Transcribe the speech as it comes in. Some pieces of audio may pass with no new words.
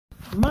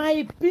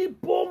My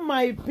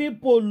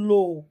people,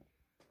 low.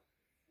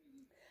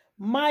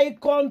 My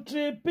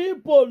country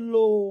people,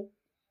 low.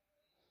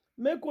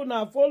 Make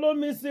una follow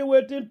me see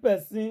waiting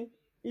person.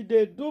 If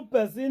they do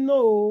person,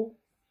 no.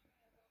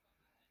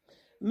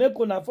 Make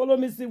una follow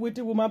me see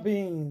waiting woman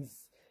beings.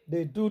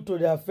 They do to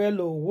their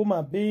fellow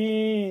woman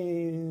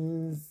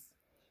beings.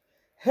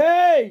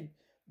 Hey!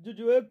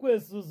 Juju ekwe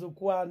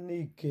suzukwa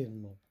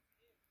nikenu.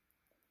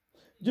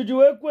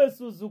 Juju ekwe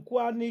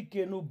suzukwa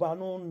nikenu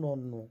banu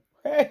nono.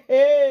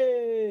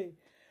 Hey!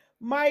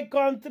 My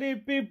country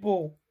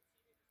people.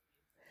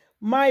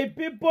 My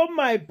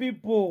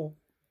people.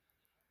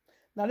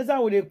 Now this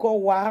one we they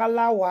call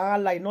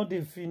wahala, it not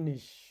they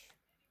finish.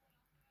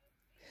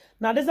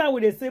 Now this one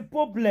we they say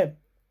problem,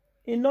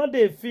 it not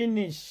they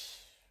finish.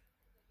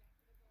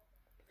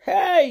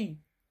 Hey!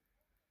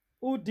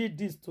 Who did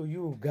this to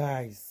you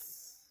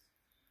guys?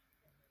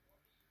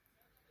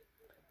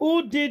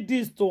 Who did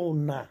this to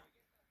una?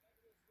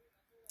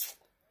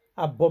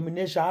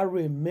 Abomination, are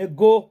me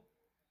go.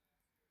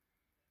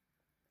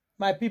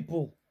 My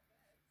people,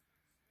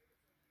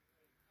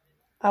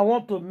 I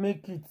want to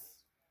make it.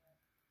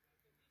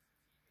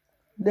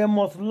 They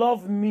must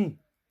love me.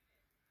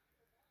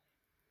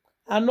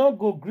 I not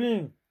go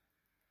green.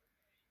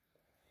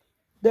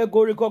 They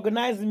go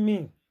recognize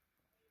me.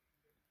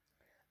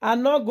 I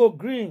not go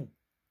green.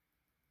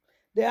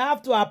 They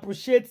have to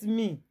appreciate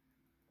me.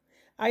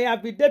 I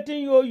have been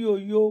dating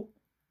yo.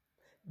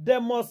 They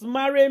must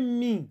marry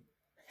me.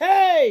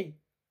 Hey!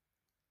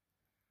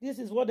 This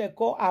is what they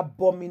call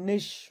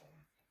abomination.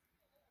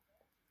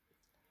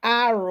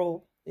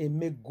 Arrow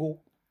emego.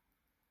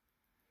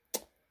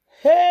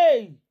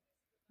 Hey!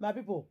 My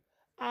people,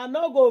 I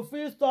not go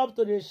feel stop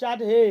to the shout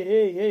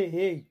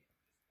hey.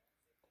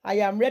 I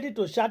am ready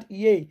to shout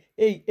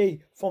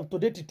hey from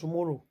today to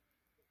tomorrow.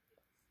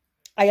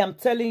 I am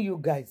telling you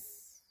guys.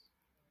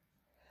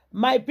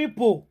 My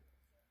people,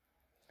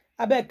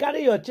 I better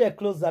carry your chair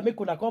closer. Make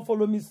una come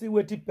follow me see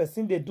what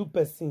person they do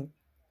person.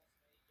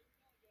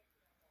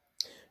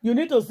 You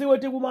need to see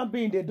what woman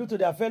being they do to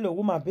their fellow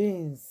woman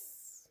beings.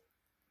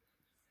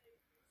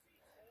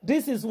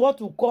 This is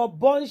what we call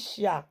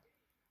bonshia.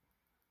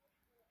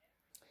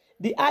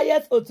 The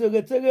highest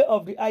authority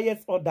of the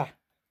highest order.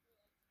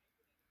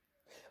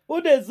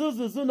 Who they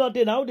zuzu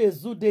nothing, how they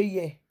zoo they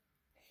ye.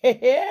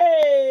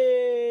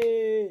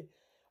 Hey.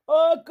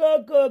 Oh,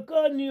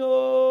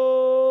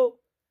 konyo.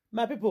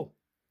 My people.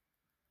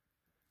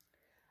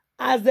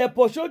 As they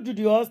pursue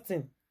Judy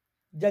Austin,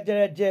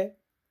 jajareje.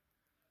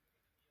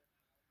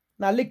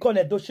 Na likon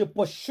Edochie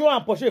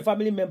pursue a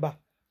family member.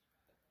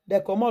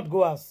 They come out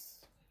go house.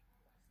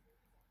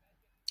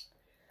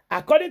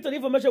 According to the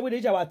information we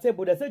reach our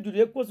table, they say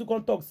Judy Austin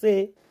come talk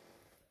say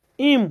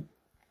him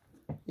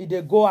he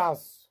dey go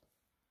house.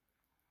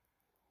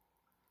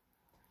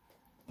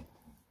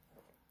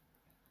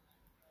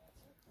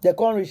 They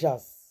come reach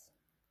us.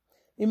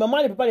 In my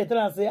money, people they tell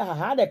and say,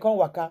 how they come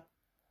waka.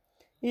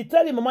 He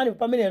tell him my money,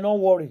 people they not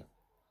worry.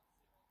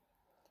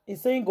 He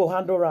saying go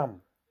handle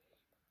ram.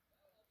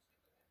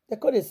 They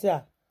call they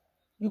say,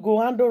 you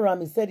go handle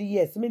ram. He said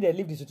yes. Me they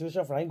leave the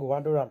situation for him go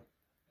handle ram.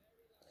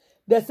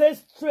 They say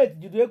straight,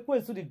 you do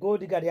equate to the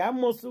gold digger.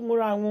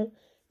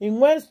 He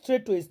went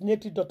straight to his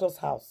native daughter's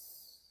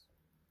house.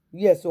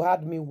 Yes, you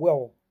heard me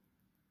well.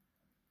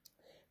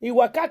 He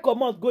waka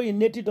come out go in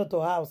native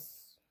daughter's house.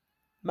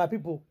 My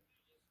people.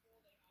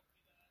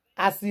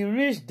 As he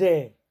reached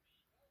there,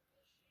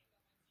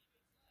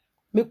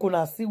 make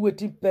una see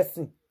waiting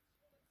person.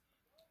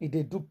 He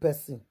dey do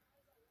person.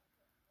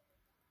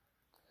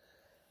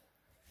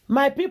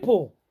 My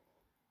people,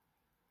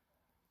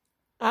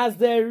 as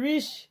they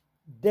reach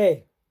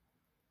there,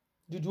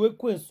 the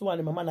Dweko and so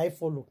and mama na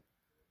follow.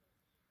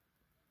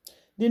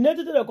 The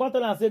native to the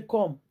contact and say,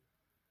 come.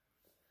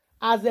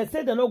 As they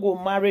say they not go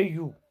marry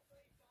you.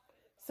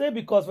 Say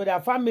because for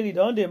their family, they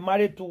don't they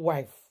marry two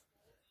wives.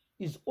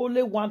 It's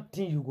only one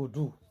thing you go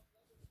do.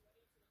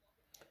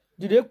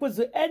 The Dweko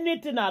say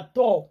anything at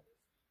all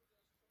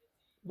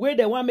where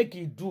they want make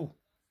it do.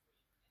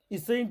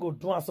 He's saying go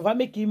do and so if I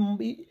make him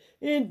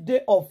in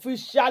the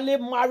officially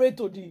married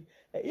to the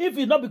if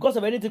it's not because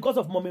of anything, because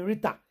of Mommy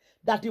Rita,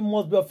 that he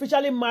must be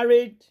officially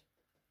married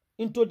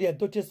into the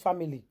Edochie's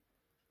family.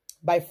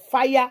 By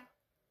fire,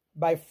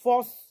 by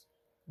force,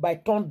 by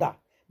thunder.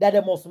 That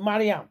they must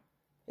marry him.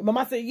 And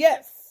Mama say,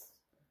 yes,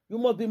 you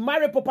must be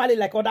married properly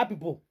like other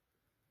people.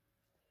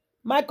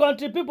 My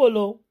country people,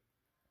 oh.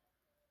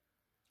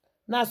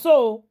 Now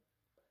so,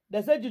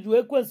 they say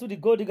Juju Ekwen to the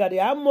gold digger, they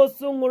are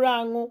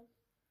mosungurangu.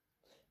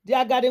 They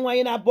are getting one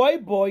in a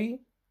boy.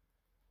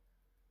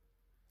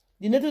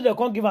 The native they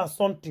can't give us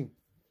something.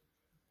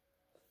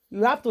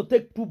 You have to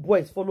take two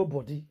boys follow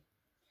body.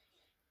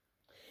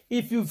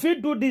 If you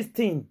feel do this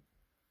thing,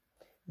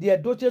 the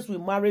Edochies will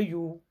marry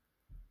you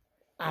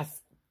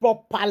as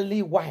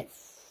properly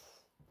wife.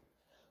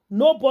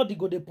 Nobody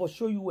go to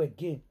pursue you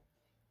again.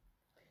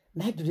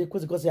 Now today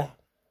because yeah,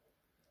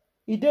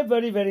 it is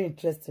very, very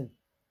interesting.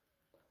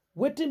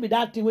 Waiting be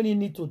that thing when you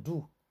need to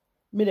do.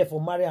 Me for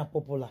marry and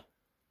popular.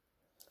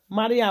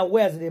 Marry and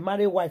where's they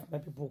marry wife, my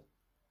people.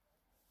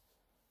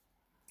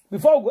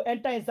 Before we go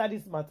enter inside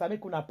this matter,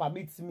 make una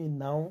permit me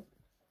now.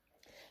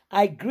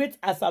 I greet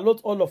and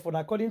salute all of you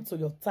according to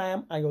your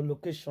time and your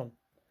location.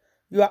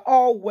 You are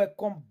all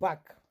welcome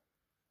back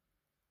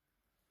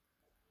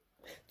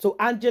to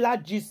Angela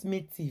Gist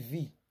Me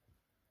TV.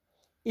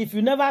 If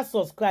you never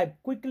subscribe,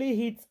 quickly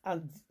hit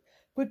and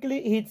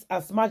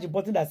smash the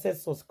button that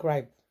says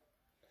subscribe.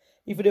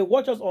 If you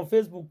watch us on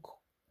Facebook,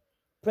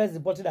 press the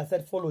button that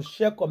said follow,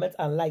 share, comment,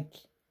 and like.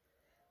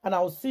 And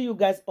I will see you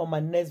guys on my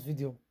next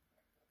video.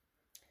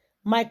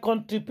 My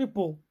country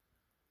people,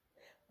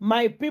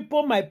 my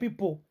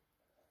people.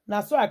 Now,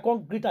 so I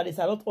can't greet and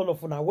salute all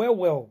of you now.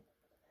 Well.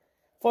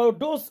 For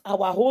those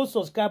our whole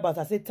subscribers,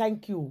 I say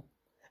thank you.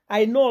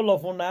 I know all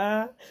of you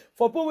now.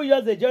 For people who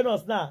just join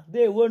us now,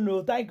 they won't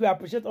know. Thank you. I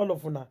appreciate all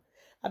of you now.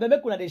 I beg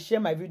you to share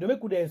my video.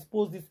 Make you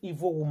expose this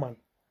evil woman.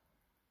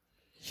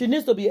 She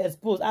needs to be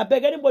exposed. I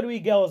beg anybody who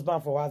get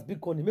husband for us, big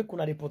only make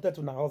una protect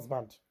her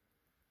husband.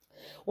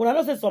 When I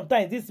know say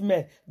sometimes these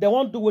men they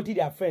won't do what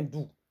their friend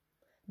do.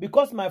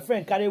 Because my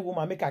friend carry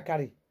woman, make her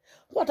carry.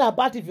 What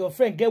about if your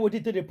friend get what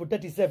it to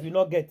protect himself, you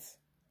not get?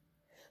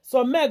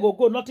 Some men go,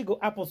 nothing go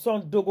happen,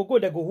 some do go,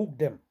 they go hook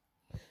them.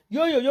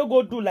 Yo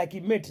go do like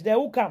he mate, they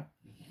hook him.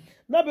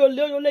 Not be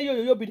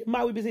yo be the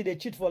man will be say they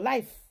cheat for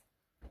life.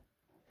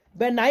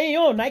 But now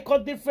I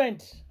cut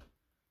different.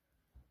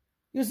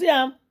 You see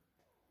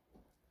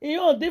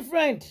you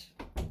different.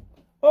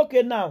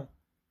 Okay now.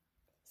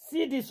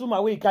 See this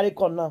woman where you carry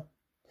con now.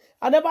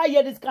 I never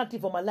hear this country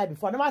for my life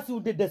before. I never see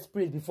who did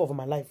desperate before for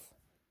my life.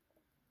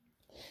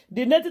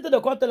 The native to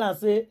the country and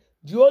say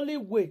the only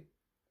way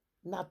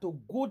not to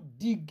go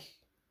dig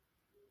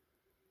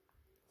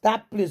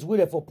that place where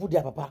they for put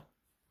their papa.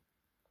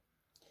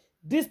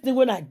 This thing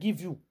when I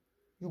give you,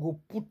 you go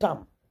put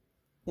them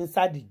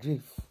inside the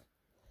grave.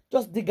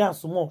 Just dig out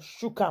some more,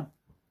 shook them.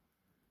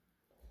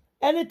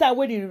 Anytime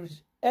when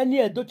any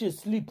Edochie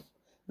sleep,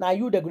 now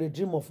you they go to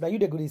dream of, now you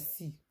they go to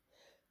see.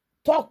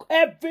 Talk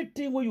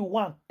everything what you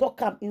want. Talk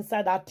them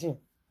inside that thing.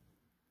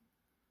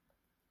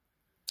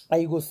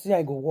 And you go see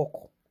and you go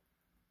walk.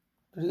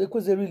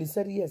 Because they really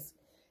said yes.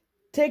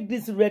 Take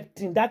this red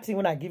thing, that thing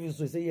when I give you,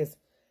 so you say yes.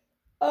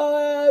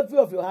 Every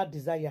of your heart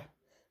desire.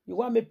 You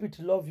want me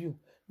to love you.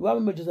 You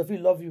want me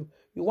Josephine love you.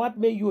 You want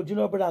me, you,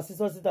 junior brother and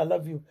sister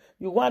love you.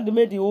 You want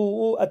me, the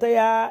whole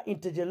entire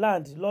integer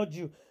land love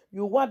you.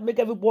 You want make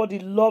everybody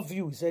love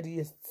you. He said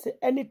yes. Say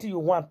anything you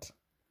want.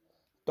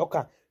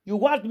 Talker. You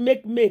want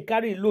make me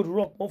carry a load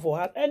rock more for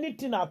heart.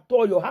 Anything at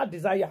all your heart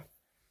desire.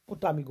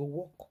 Put time, you go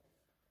walk.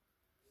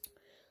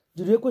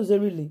 Judy Austin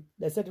said really.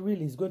 They said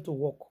really it's going to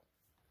work.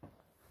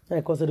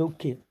 And I said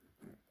okay.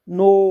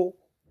 No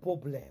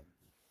problem.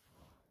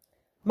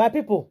 My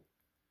people.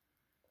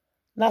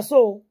 Now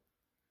so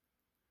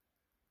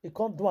he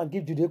can't do and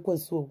give Judy Austin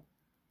so.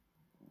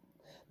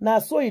 Now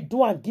so he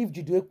do and give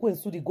Judy Austin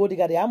so the gold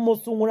digger the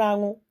amosu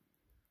ngurangu.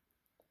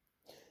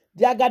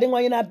 They are guarding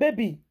one in a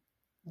baby.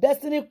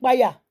 Destiny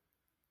fire.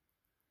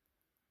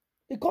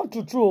 It come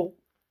true.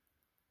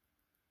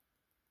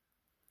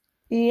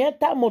 He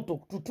enter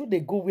moto to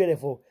they go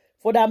wherever.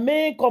 For their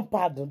main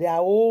compound, their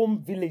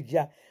home village,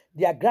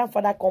 their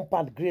grandfather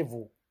compound grave.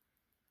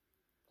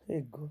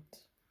 Hey God.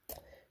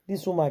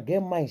 This woman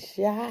get my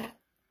share.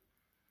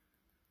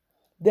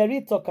 They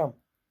really talk him.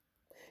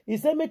 He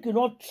said make you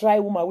not try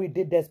woman with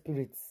dead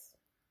spirits.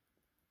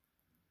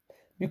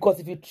 Because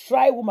if you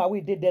try woman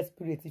with dead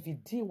spirits, if he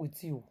deal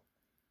with you.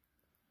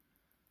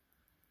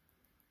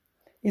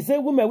 He said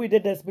women with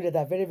dead spirits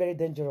are very, very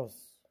dangerous.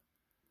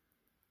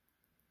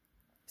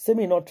 Say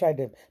me not try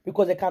them.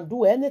 Because they can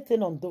do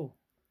anything undo.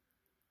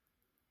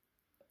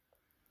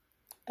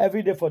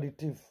 Every day for the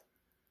thief.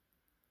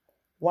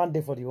 One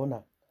day for the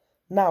owner.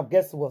 Now,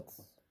 guess what?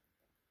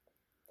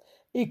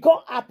 It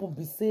can't happen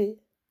be say,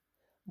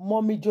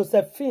 Mommy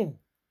Josephine.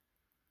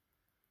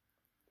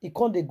 It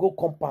can't they go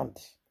compound.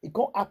 It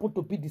can't happen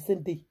to be the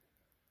same day.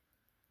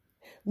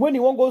 When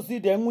you won't go see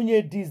them, when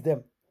you diss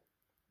them.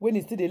 When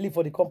he still they live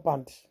for the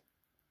compound.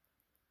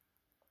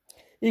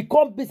 It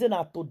can't be saying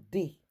that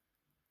today.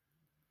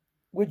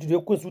 Where do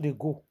they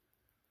go?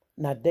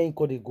 Now then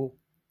they go.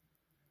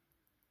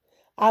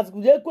 As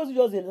they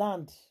just a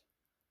land.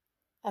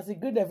 As a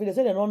great they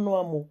say they don't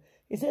know more.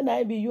 He said,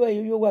 "Now be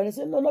your wife." They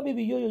said, "No, not be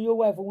your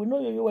wife. We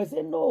know your wife." He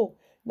said, "No,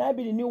 now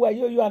be the new wife.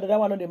 You and the other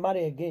one they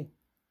marry again."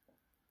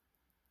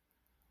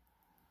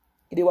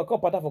 They work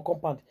up for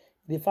compound.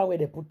 They find where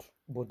they put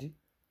body.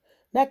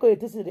 Now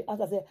they say the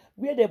answer say,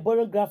 "Where they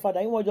born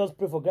grandfather? You want just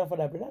pray for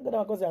grandfather?" But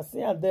now because they are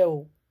seeing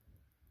there.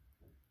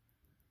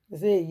 They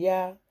say,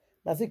 "Yeah."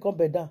 Now see come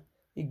back down.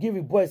 He give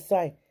the boys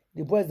sign.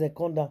 The boys they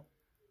come down.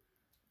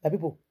 The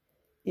people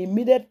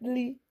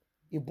immediately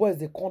the boys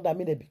they come down.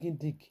 They begin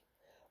dig.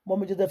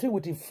 Mommy Josephine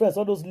with his friends,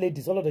 all those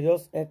ladies, all of the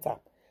just enter.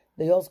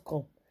 They just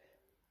come.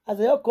 As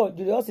they all come,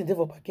 they just enter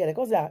for backyard.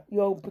 Because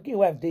your picking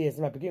wife there is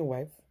my picking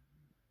wife.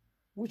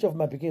 Which of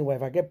my picking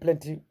wife? I get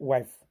plenty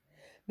wife.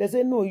 They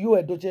say no, you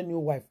Edochie new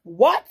wife.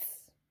 What?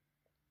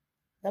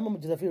 That Mommy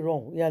Josephine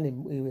wrong.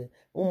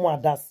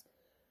 Das.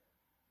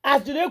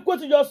 As you go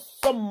to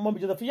just some Mommy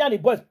Josephine and the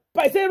boys,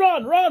 I say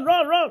run.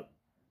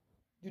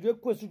 Judy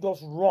Austin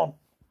just run.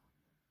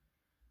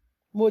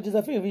 Mo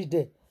Josephine reach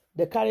there.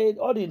 They carry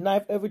all the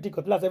knife, everything,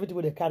 cutlass, everything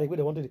where they carry, where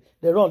they want to.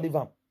 They run, leave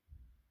them.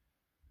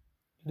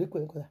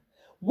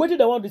 What did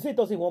they want to say? It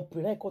doesn't want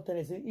pray.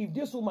 If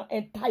this woman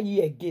enter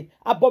here again,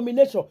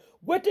 abomination.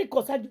 What did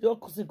concern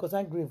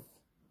concern grave?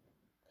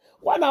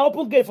 Why not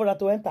open gate for her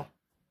to enter?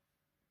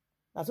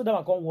 And so that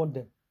I can't want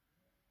them.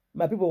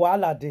 My people were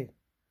all there.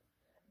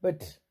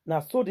 But now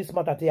so this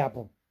matter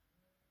happen.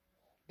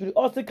 Judy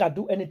Austin can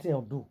do anything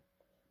or do.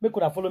 Make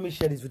sure follow me,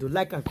 share this video,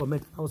 like and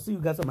comment. I will see you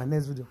guys on my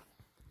next video.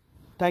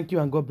 Thank you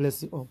and God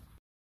bless you all.